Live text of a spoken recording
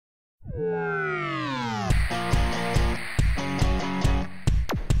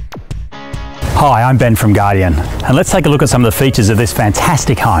Hi, I'm Ben from Guardian, and let's take a look at some of the features of this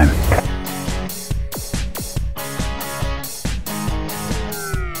fantastic home.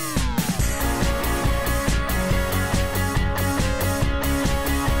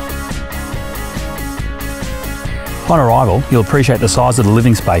 On arrival, you'll appreciate the size of the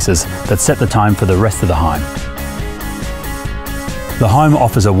living spaces that set the tone for the rest of the home. The home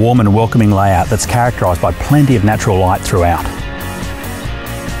offers a warm and welcoming layout that's characterised by plenty of natural light throughout.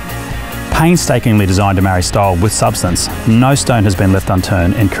 Painstakingly designed to marry style with substance, no stone has been left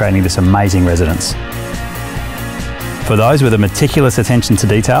unturned in creating this amazing residence. For those with a meticulous attention to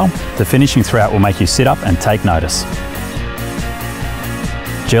detail, the finishing throughout will make you sit up and take notice.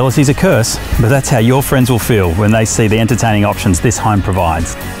 Jealousy's a curse, but that's how your friends will feel when they see the entertaining options this home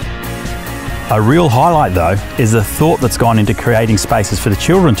provides. A real highlight though is the thought that's gone into creating spaces for the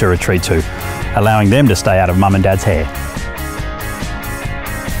children to retreat to, allowing them to stay out of mum and dad's hair.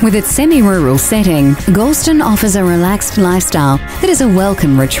 With its semi-rural setting, Galston offers a relaxed lifestyle that is a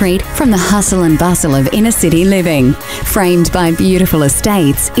welcome retreat from the hustle and bustle of inner city living. Framed by beautiful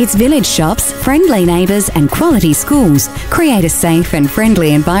estates, its village shops, friendly neighbours and quality schools create a safe and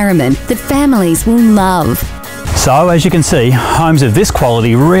friendly environment that families will love. So, as you can see, homes of this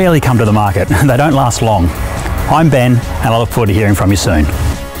quality rarely come to the market. They don't last long. I'm Ben, and I look forward to hearing from you soon.